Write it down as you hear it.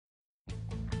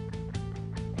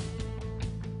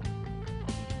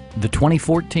The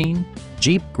 2014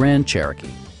 Jeep Grand Cherokee.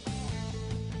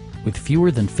 With fewer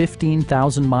than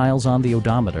 15,000 miles on the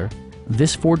odometer,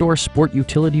 this four-door sport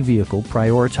utility vehicle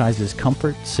prioritizes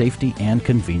comfort, safety, and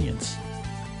convenience.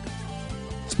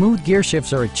 Smooth gear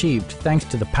shifts are achieved thanks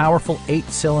to the powerful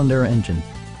 8-cylinder engine.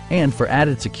 And for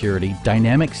added security,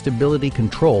 dynamic stability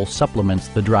control supplements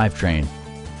the drivetrain.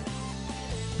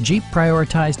 Jeep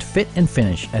prioritized fit and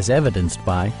finish as evidenced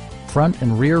by front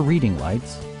and rear reading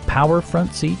lights, power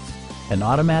front seats, an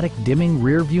automatic dimming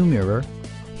rear view mirror,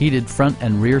 heated front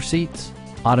and rear seats,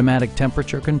 automatic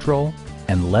temperature control,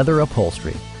 and leather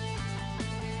upholstery.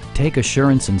 Take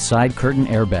assurance in side curtain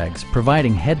airbags,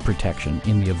 providing head protection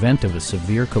in the event of a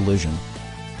severe collision.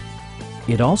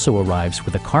 It also arrives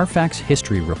with a Carfax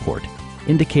history report,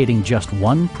 indicating just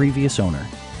one previous owner.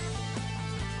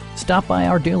 Stop by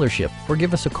our dealership or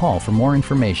give us a call for more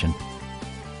information.